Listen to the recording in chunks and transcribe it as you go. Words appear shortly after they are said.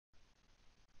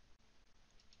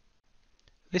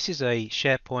This is a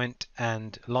SharePoint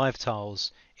and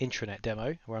LiveTiles intranet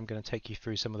demo where I'm going to take you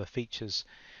through some of the features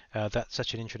that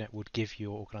such an intranet would give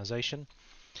your organization.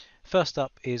 First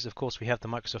up is, of course, we have the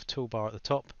Microsoft toolbar at the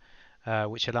top,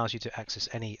 which allows you to access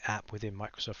any app within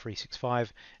Microsoft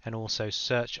 365 and also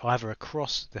search either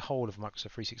across the whole of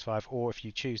Microsoft 365 or, if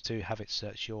you choose to, have it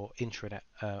search your intranet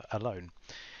alone.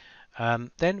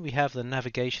 Then we have the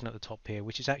navigation at the top here,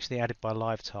 which is actually added by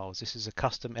LiveTiles. This is a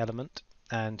custom element,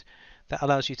 and that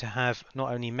allows you to have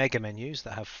not only mega menus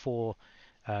that have four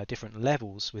different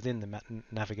levels within the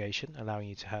navigation, allowing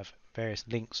you to have various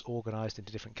links organized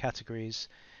into different categories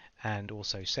and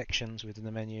also sections within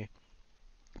the menu,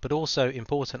 but also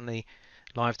importantly,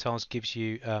 LiveTiles gives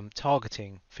you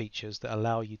targeting features that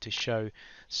allow you to show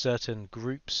certain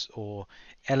groups or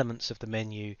elements of the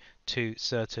menu to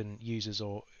certain users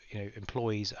or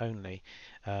employees only.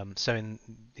 So in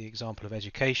the example of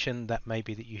education, that may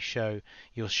be that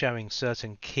you're showing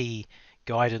certain key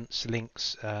guidance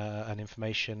links and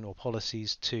information or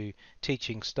policies to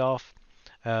teaching staff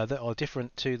that are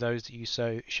different to those that you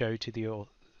show to your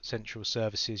central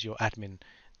services, your admin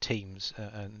teams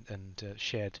and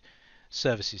shared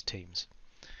services teams.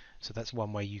 So that's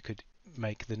one way you could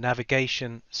make the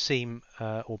navigation seem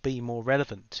or be more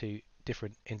relevant to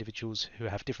different individuals who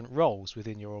have different roles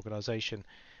within your organization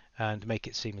and make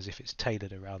it seem as if it's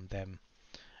tailored around them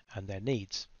and their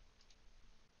needs.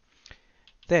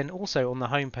 Then also on the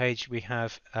home page we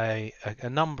have a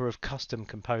number of custom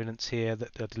components here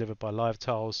that are delivered by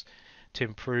LiveTiles to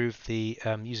improve the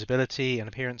usability and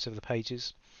appearance of the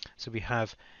pages. So we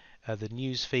have the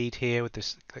news feed here with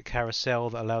this carousel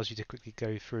that allows you to quickly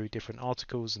go through different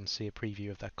articles and see a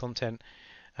preview of that content.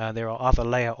 There are other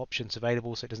layout options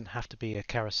available, so it doesn't have to be a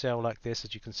carousel like this.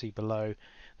 As you can see below,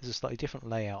 there's a slightly different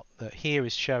layout that here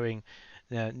is showing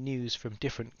news from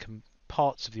different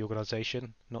parts of the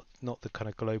organization, not the kind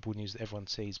of global news that everyone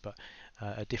sees, but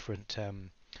different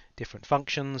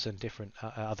functions and different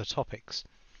other topics.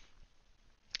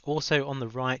 Also on the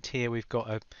right here we've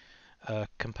got a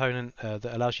component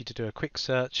that allows you to do a quick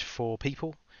search for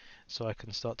people. So I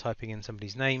can start typing in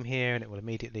somebody's name here and it will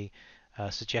immediately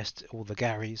suggest all the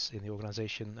Garys in the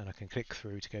organization, and I can click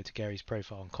through to go to Gary's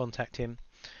profile and contact him.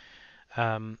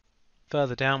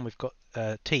 Further down we've got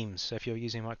Teams. So if you're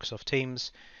using Microsoft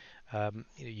Teams,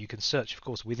 you can search, of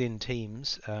course, within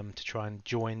Teams to try and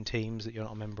join teams that you're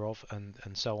not a member of and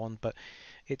so on. But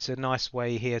it's a nice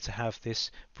way here to have this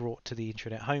brought to the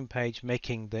intranet homepage,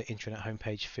 making the intranet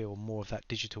homepage feel more of that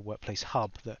digital workplace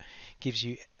hub that gives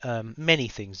you many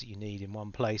things that you need in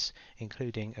one place,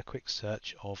 including a quick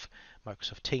search of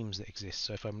Microsoft Teams that exists.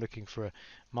 So if I'm looking for a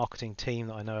marketing team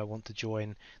that I know I want to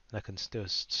join, then I can do a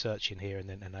search in here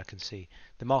and I can see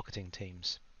the marketing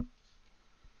teams.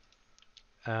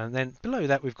 And then below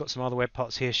that we've got some other web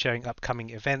parts here showing upcoming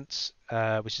events,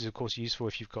 which is of course useful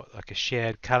if you've got like a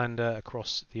shared calendar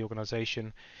across the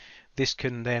organization. This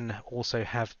can then also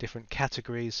have different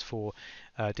categories for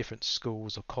different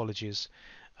schools or colleges,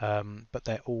 but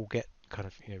they all get kind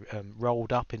of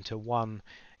rolled up into one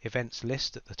events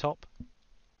list at the top,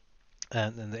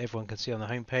 and then everyone can see on the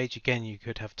home page. Again, you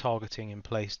could have targeting in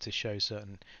place to show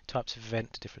certain types of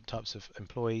event to different types of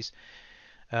employees.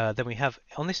 Then we have,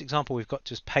 on this example, we've got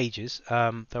just pages,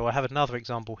 though I have another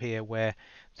example here where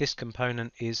this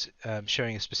component is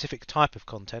showing a specific type of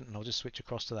content, and I'll just switch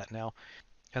across to that now,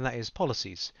 and that is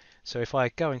policies. So if I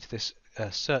go into this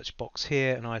search box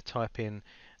here and I type in,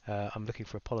 I'm looking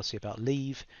for a policy about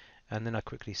leave, and then I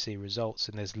quickly see results,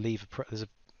 and there's a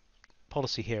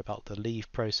policy here about the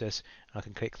leave process, and I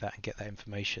can click that and get that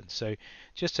information. So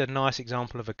just a nice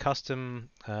example of a custom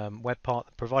web part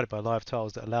provided by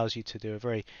LiveTiles that allows you to do a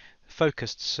very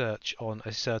focused search on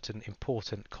a certain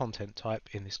important content type,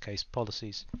 in this case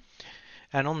policies.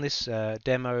 And on this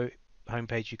demo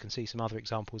homepage you can see some other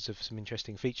examples of some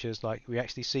interesting features, like we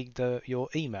actually see your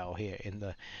email here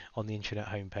on the intranet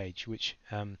homepage, which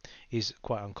is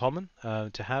quite uncommon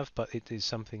to have, but it is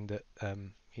something that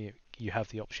you have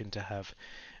the option to have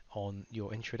on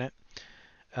your intranet.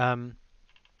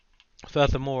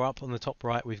 Furthermore, up on the top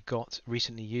right we've got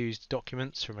recently used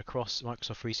documents from across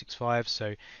Microsoft 365,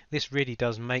 so this really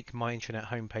does make my intranet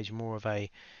homepage more of a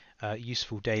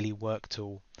useful daily work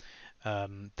tool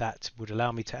that would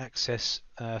allow me to access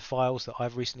files that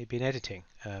I've recently been editing,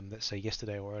 let's say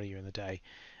yesterday or earlier in the day,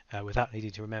 without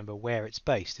needing to remember where it's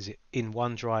based. Is it in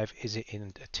OneDrive? Is it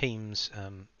in a Teams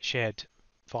shared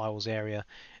files area?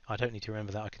 I don't need to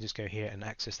remember that. I can just go here and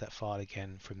access that file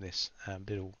again from this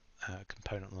little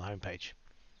component on the home page.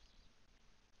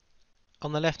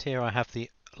 On the left here I have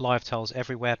the LiveTiles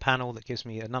Everywhere panel that gives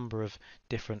me a number of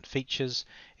different features,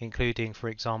 including, for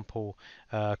example,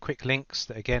 quick links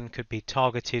that again could be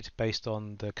targeted based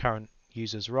on the current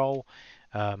user's role.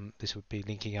 This would be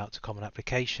linking out to common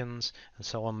applications and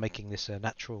so on, making this a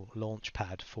natural launch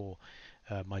pad for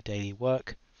my daily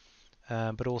work.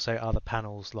 But also other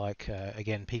panels like,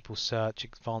 again, people search,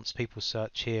 advanced people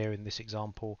search here in this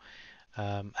example.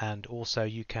 And also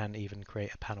you can even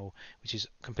create a panel which is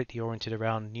completely oriented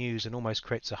around news and almost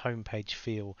creates a homepage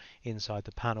feel inside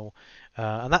the panel.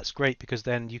 And that's great because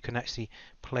then you can actually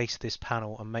place this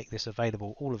panel and make this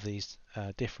available, all of these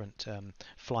different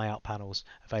flyout panels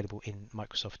available in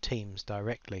Microsoft Teams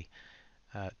directly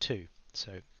too.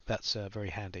 So that's very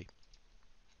handy.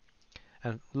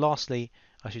 And lastly,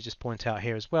 I should just point out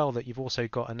here as well that you've also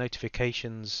got a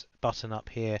notifications button up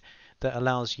here that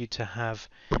allows you to have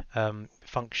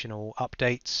functional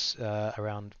updates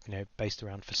around, based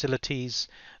around facilities,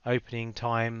 opening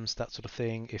times, that sort of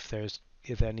thing. If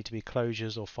there need to be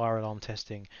closures or fire alarm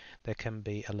testing, there can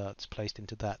be alerts placed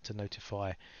into that to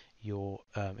notify your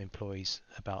employees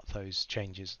about those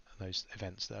changes, those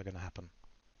events that are going to happen.